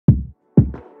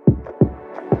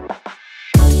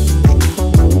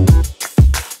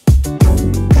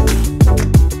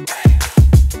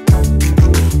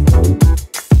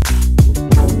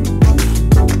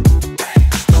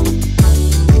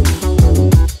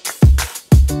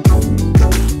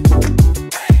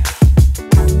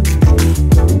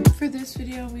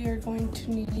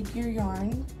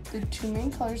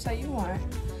any colors that you want,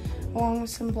 along with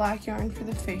some black yarn for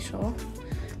the facial.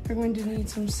 We're going to need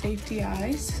some safety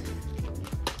eyes,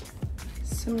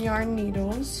 some yarn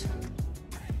needles,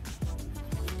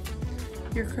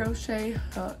 your crochet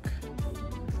hook,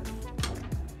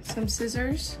 some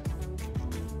scissors,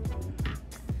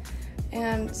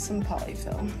 and some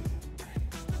polyfill.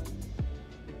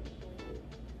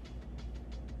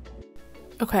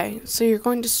 Okay, so you're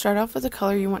going to start off with the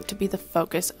color you want to be the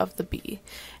focus of the bee,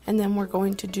 and then we're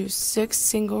going to do 6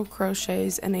 single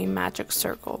crochets in a magic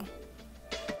circle.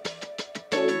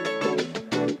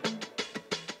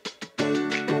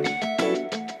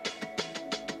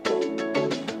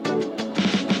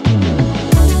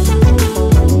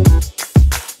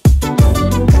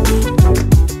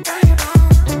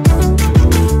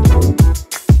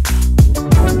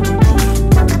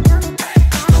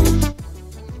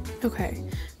 Okay,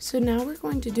 so now we're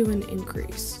going to do an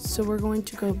increase. So we're going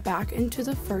to go back into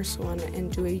the first one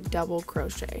and do a double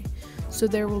crochet. So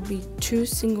there will be 2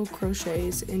 single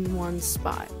crochets in one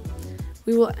spot.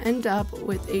 We will end up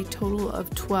with a total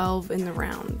of 12 in the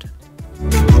round.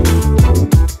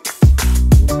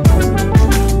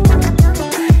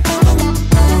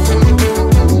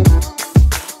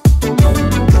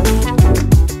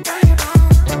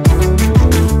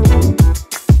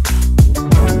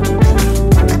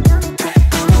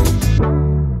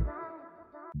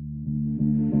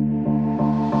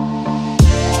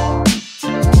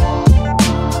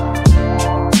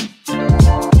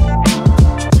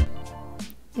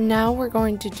 Now we're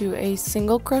going to do a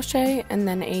single crochet and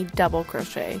then a double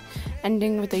crochet,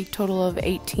 ending with a total of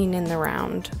 18 in the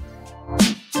round.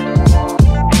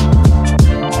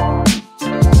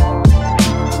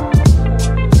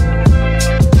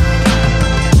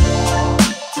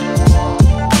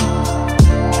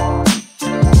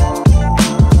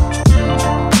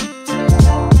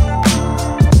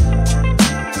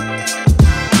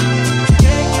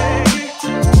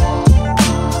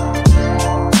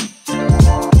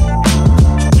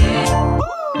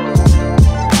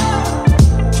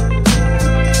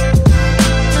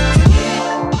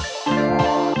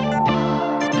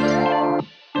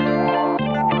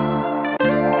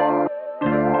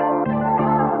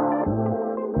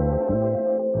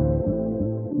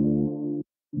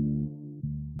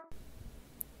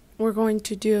 We're going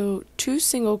to do 2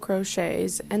 single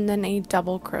crochets and then a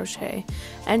double crochet,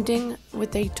 ending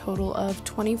with a total of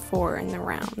 24 in the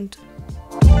round.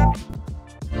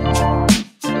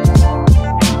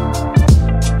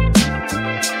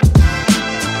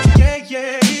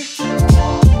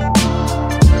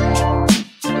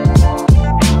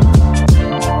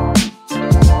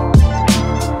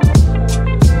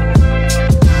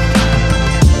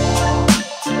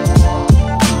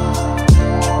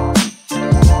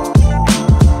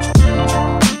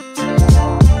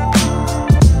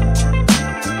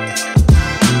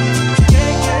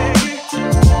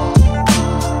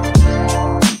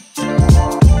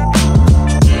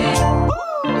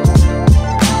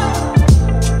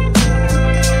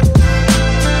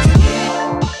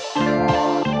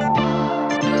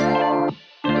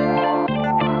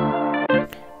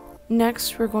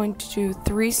 Next, we're going to do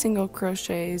 3 single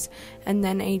crochets and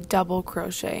then a double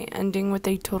crochet, ending with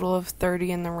a total of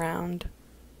 30 in the round.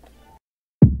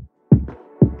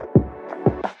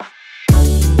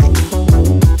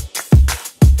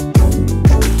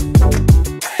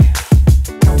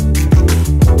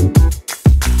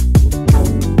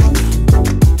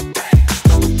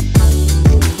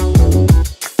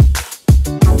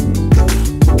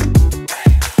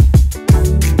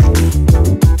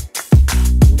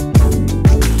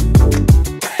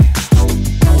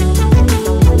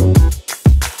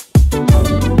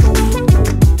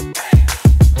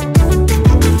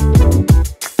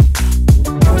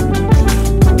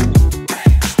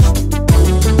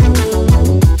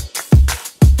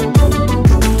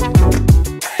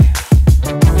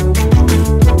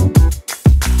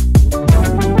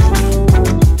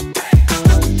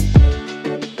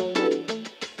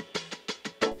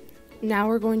 Now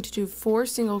we're going to do 4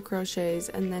 single crochets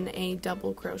and then a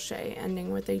double crochet,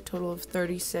 ending with a total of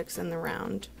 36 in the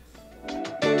round.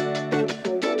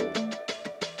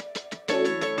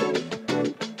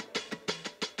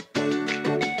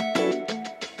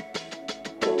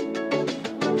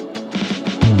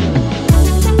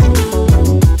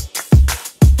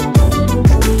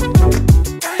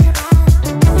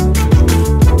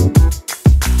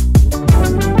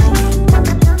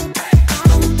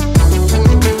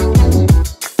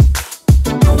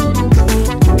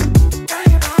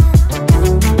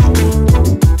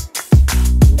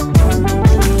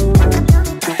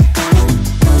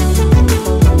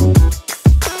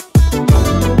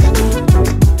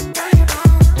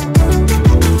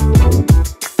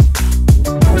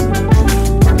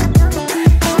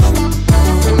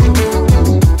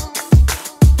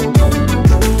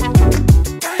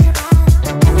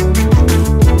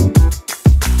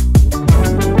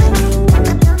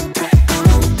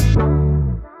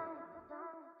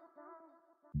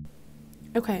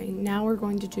 Okay, now we're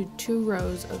going to do 2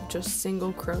 rows of just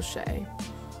single crochet.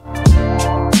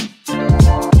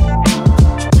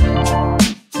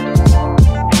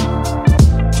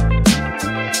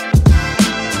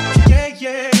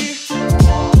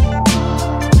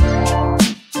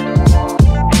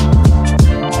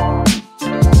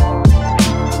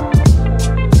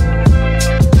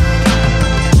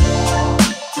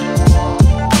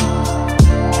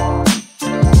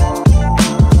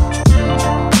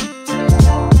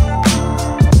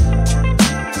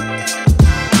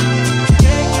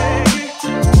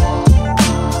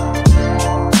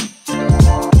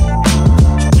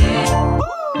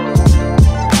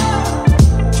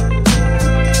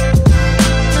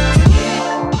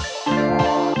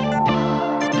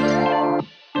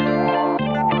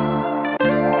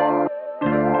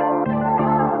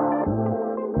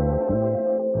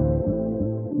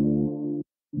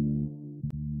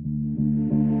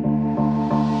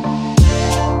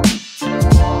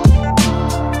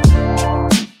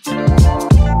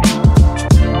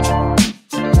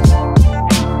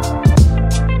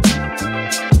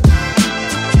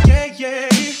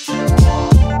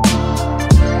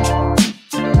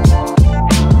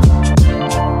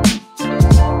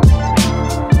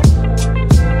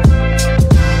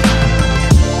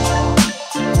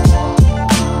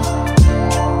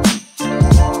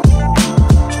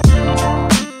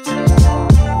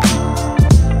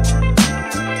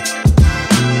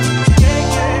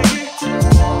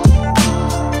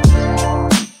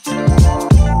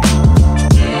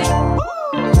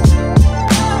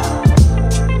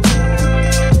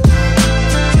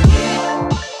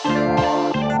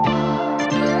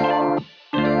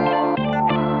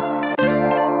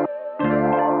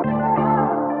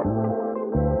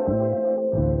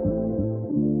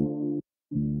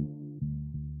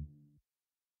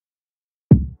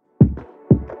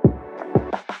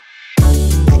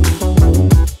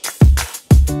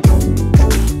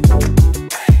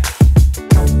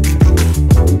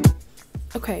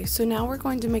 Okay, so now we're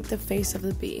going to make the face of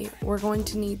the bee. We're going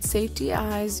to need safety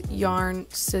eyes, yarn,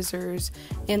 scissors,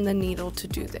 and the needle to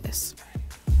do this.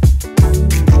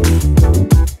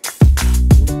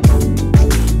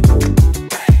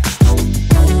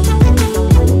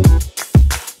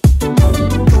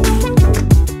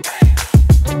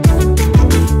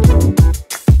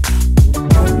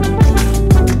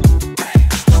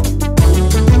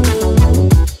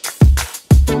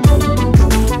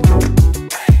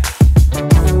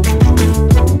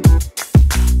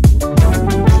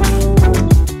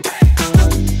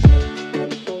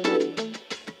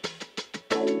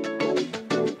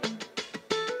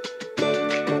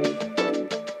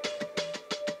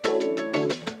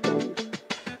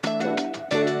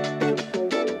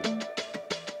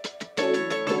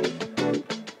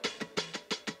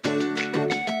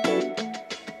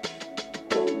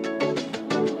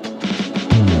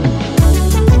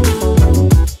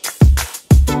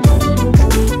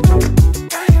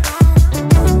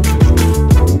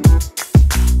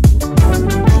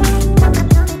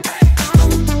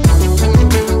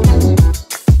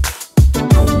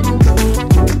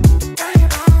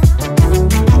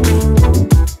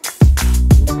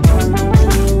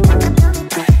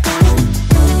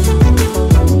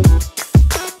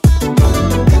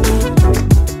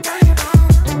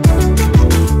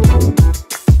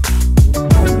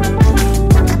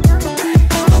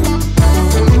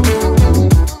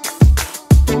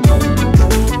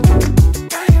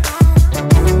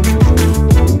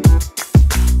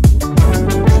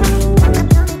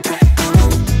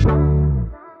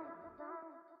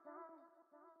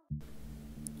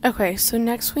 Okay, so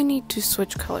next we need to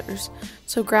switch colors.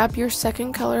 So grab your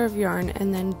second color of yarn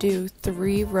and then do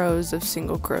 3 rows of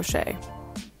single crochet.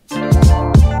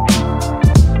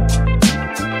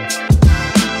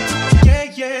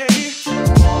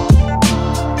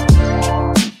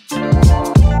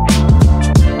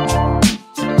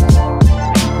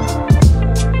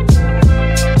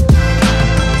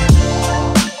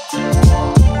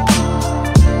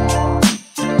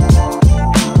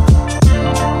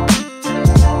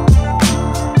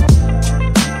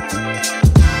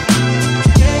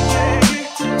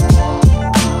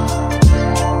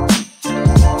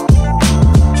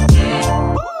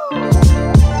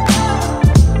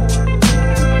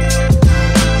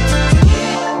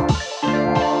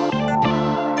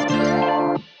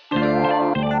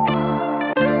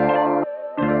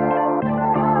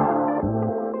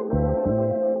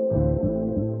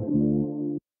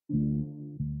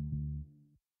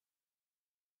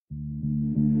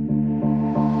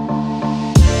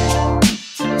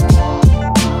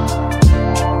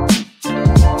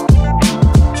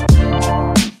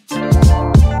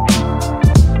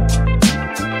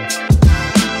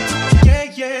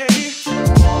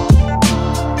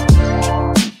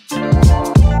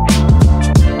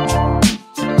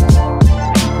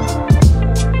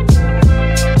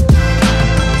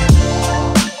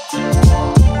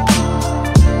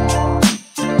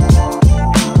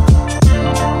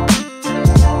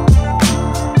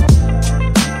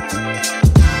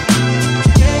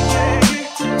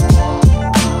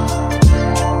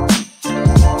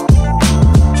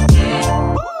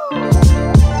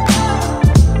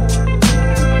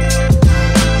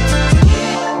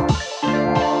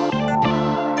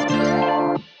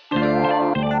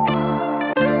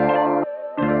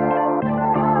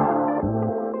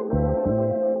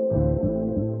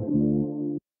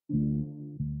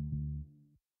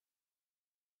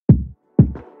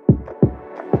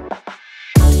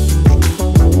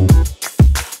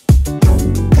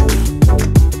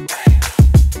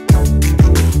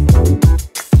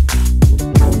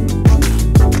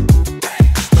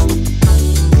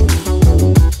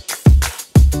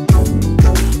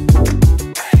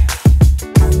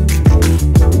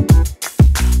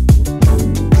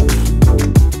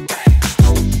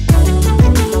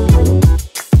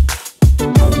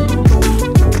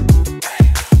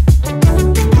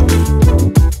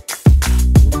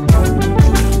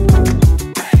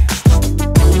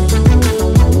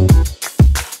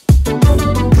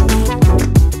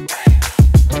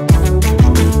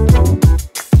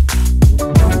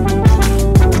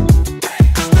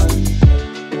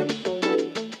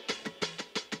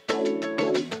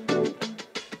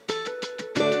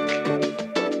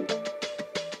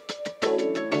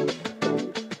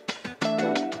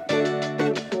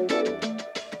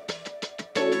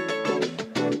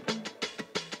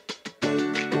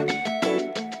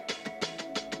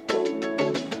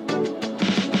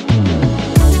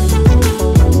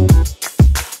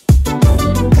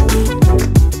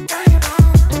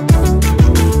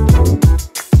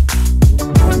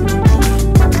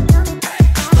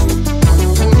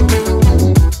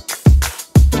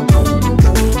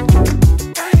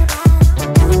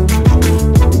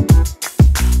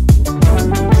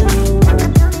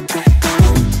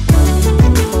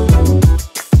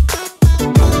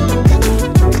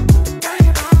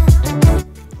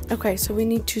 Okay, so we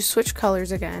need to switch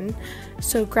colors again.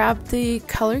 So grab the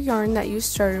color yarn that you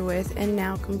started with and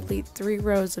now complete 3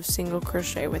 rows of single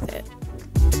crochet with it.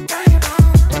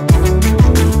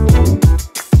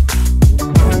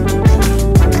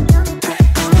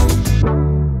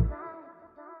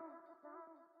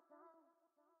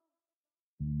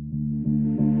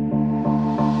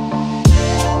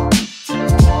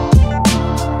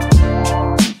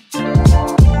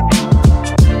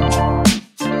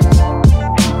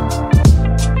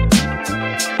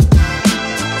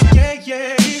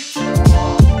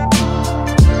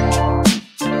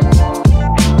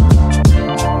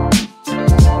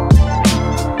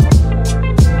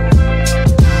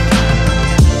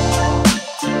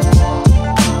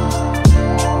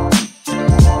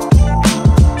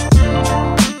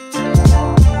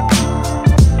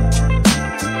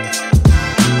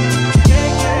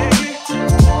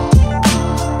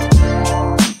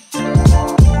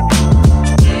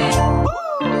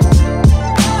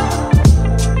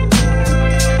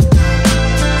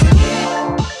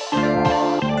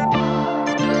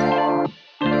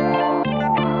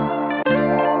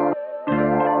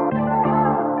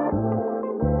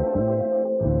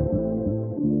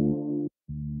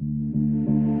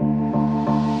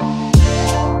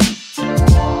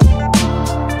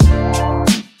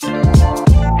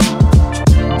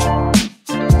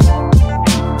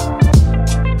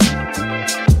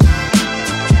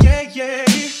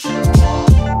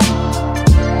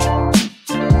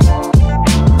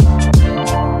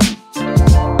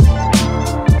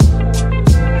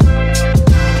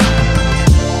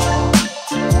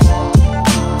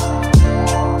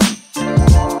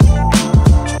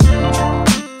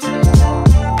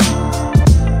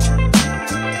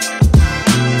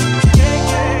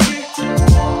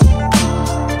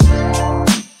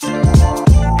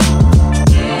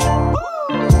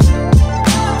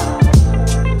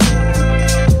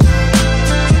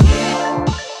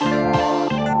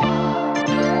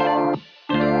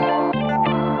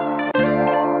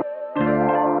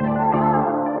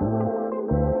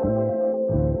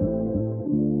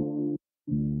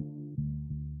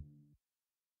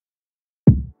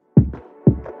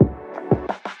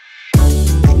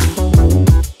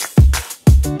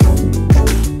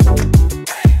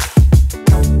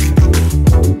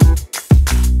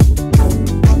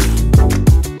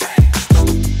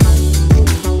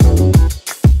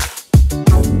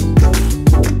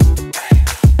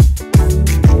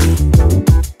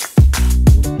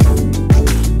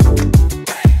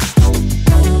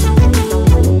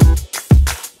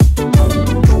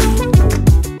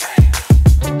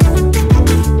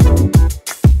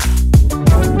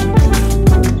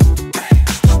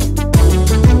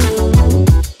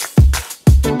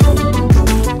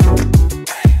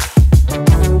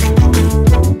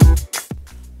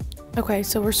 Okay,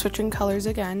 so we're switching colors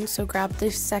again, so grab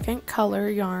the second color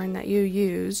yarn that you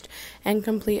used and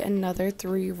complete another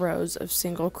 3 rows of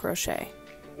single crochet.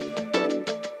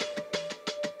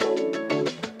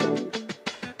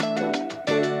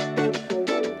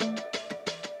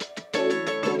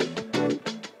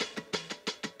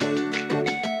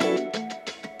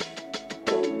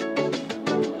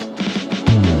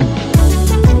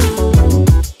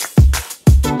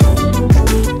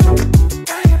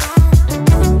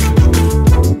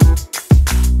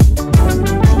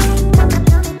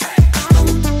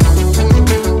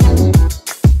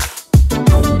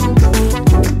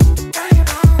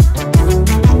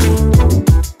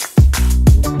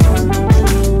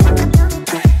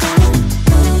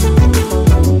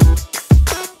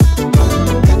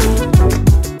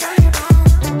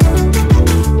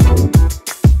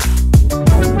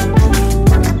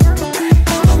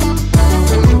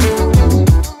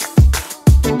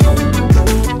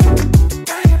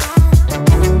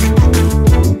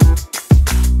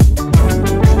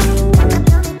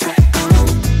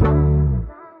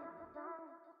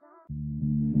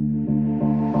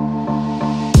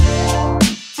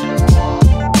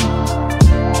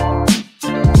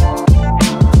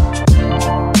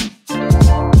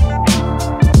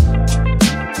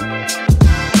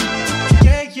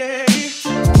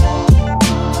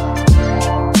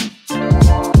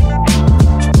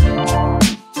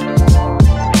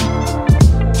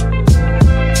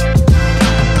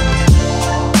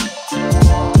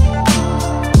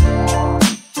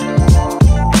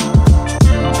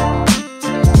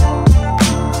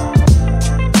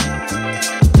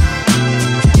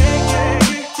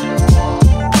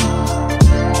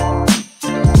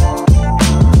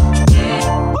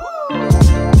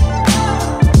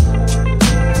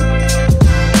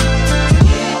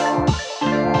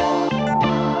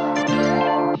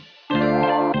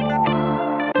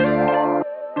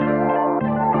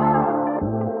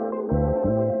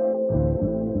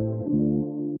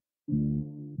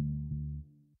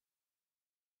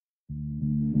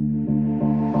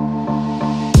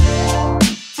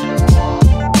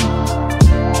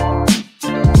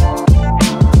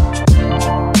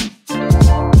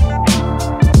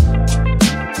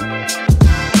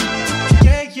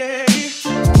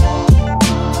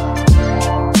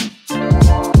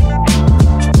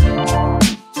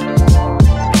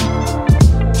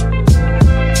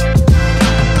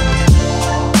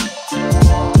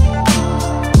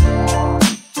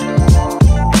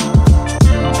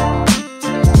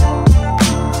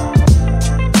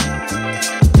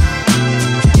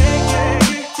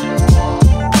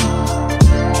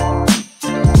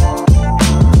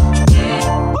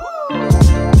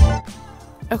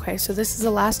 Okay, so this is the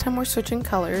last time we're switching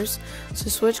colors. So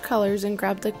switch colors and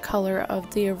grab the color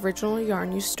of the original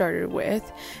yarn you started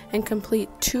with and complete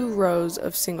 2 rows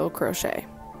of single crochet.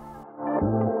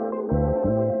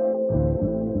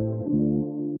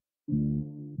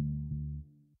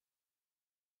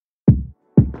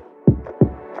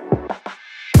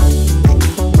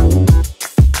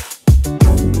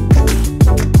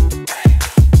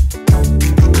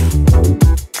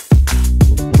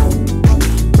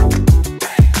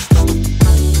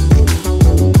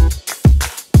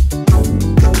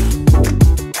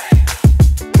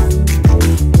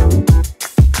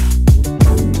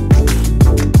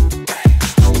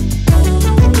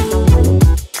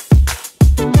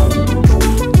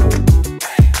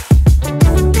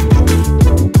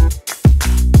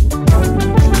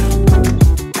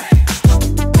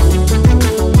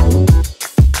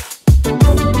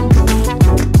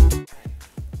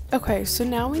 Okay, so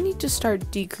now we need to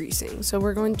start decreasing. So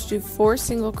we're going to do 4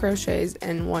 single crochets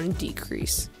and 1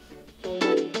 decrease.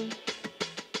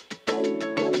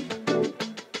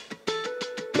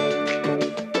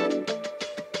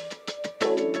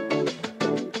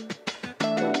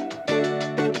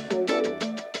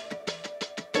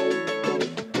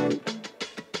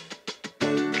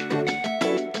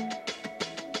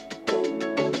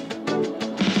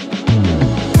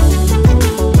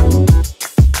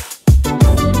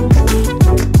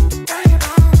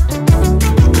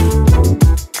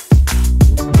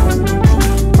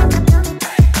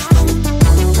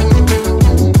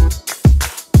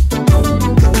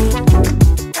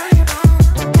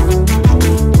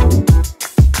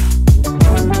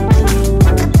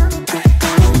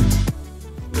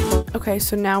 Okay,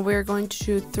 so now we're going to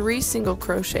do 3 single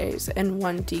crochets and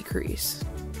 1 decrease.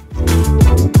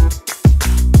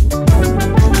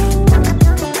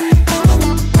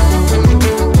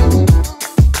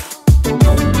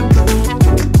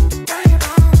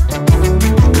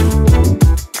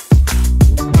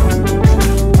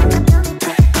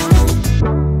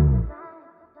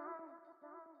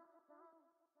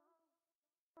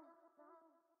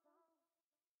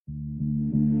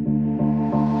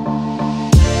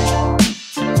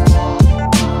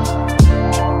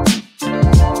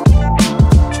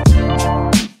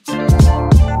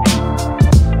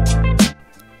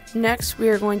 Next, we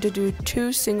are going to do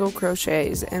 2 single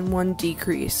crochets and 1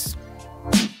 decrease.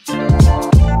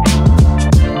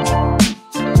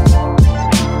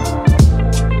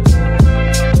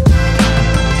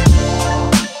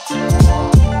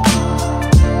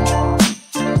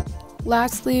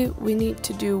 Lastly, we need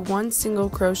to do 1 single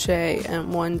crochet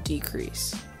and 1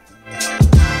 decrease.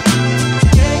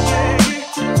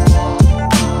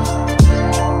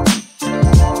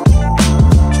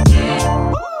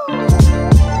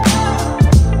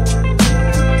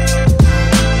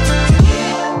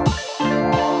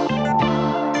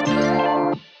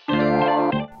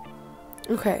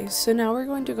 Okay, so now we're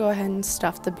going to go ahead and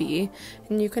stuff the bee,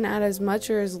 and you can add as much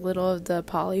or as little of the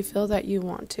polyfill that you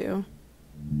want to.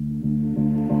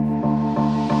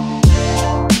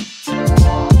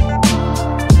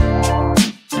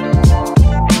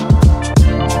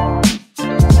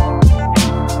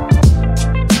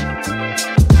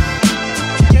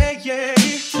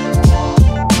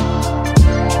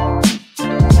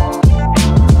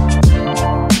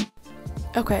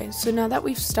 Okay, so now that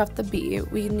we've stuffed the bee,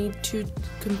 we need to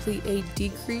complete a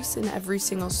decrease in every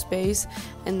single space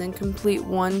and then complete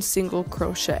 1 single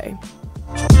crochet.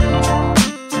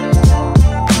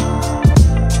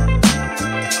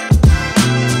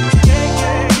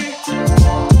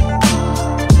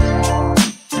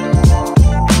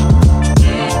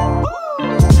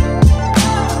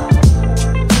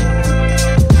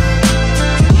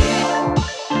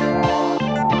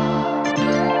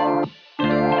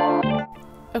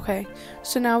 Okay,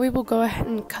 so now we will go ahead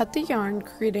and cut the yarn,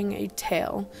 creating a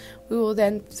tail. We will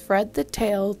then thread the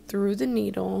tail through the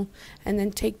needle and then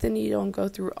take the needle and go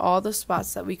through all the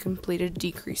spots that we completed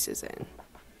decreases in.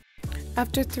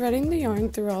 After threading the yarn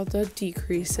through all the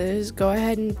decreases, go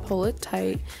ahead and pull it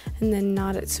tight and then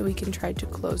knot it so we can try to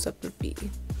close up the bee.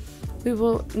 We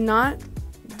will knot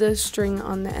the string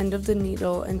on the end of the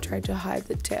needle and try to hide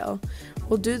the tail.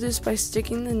 We'll do this by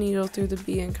sticking the needle through the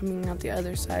bee and coming out the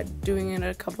other side, doing it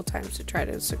a couple times to try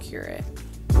to secure it.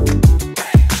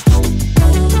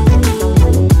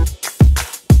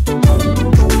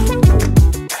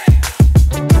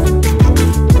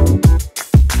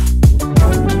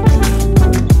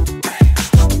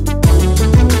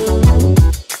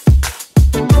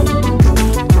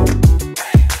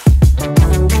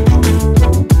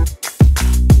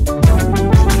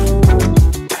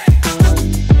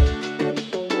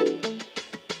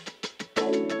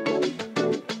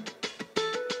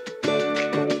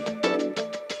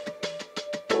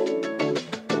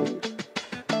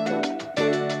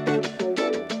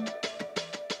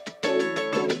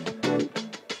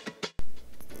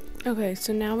 Okay,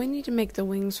 so now we need to make the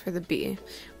wings for the bee.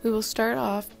 We will start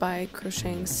off by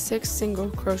crocheting 6 single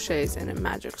crochets in a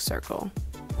magic circle.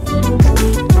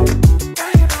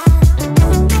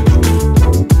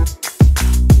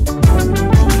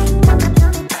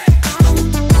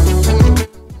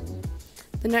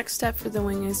 The next step for the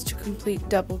wing is to complete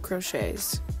double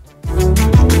crochets.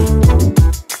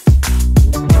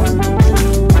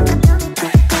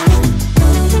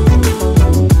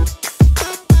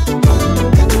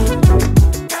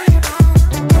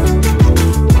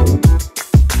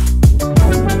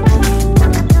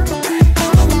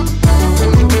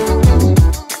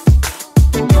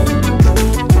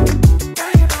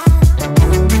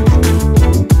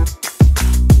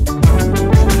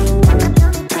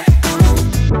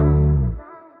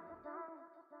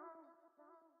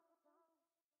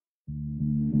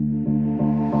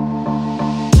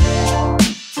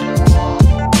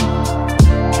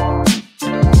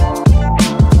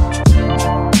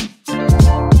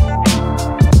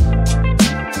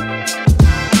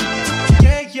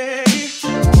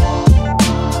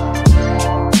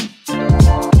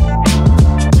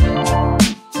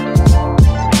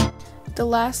 The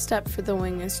last step for the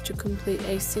wing is to complete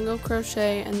a single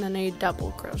crochet and then a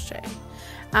double crochet.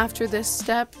 After this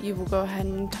step, you will go ahead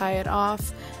and tie it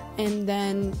off, and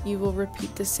then you will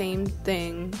repeat the same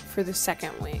thing for the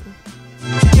second wing.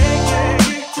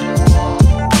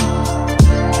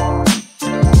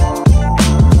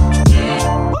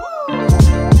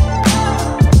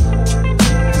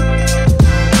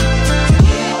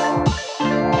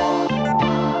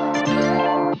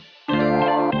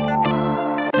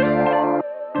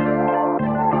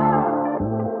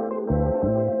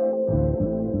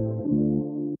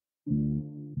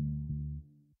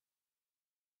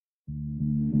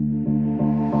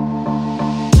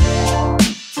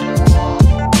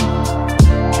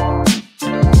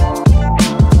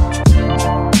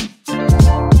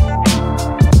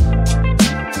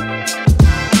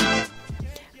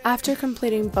 After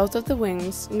completing both of the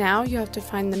wings, now you have to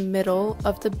find the middle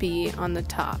of the bee on the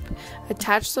top.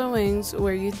 Attach the wings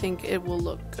where you think it will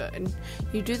look good.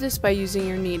 You do this by using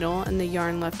your needle and the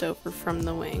yarn left over from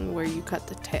the wing where you cut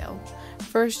the tail.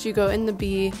 First, you go in the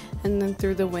bee and then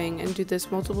through the wing, and do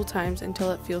this multiple times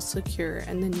until it feels secure,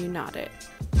 and then you knot it.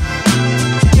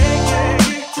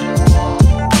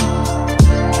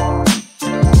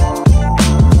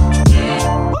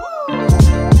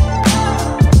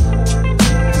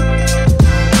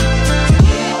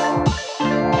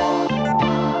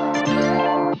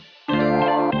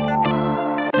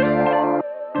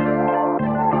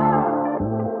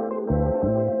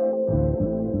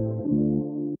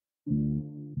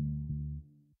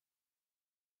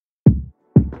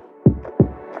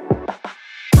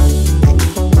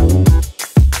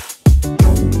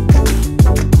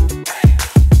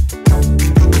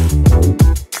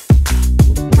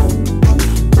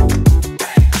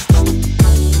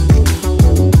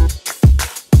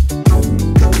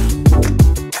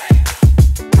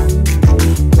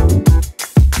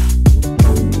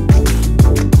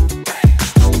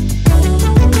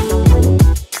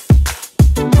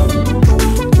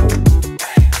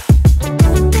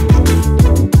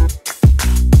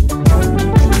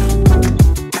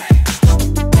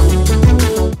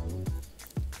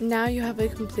 Now you have a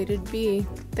completed bee.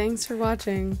 Thanks for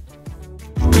watching.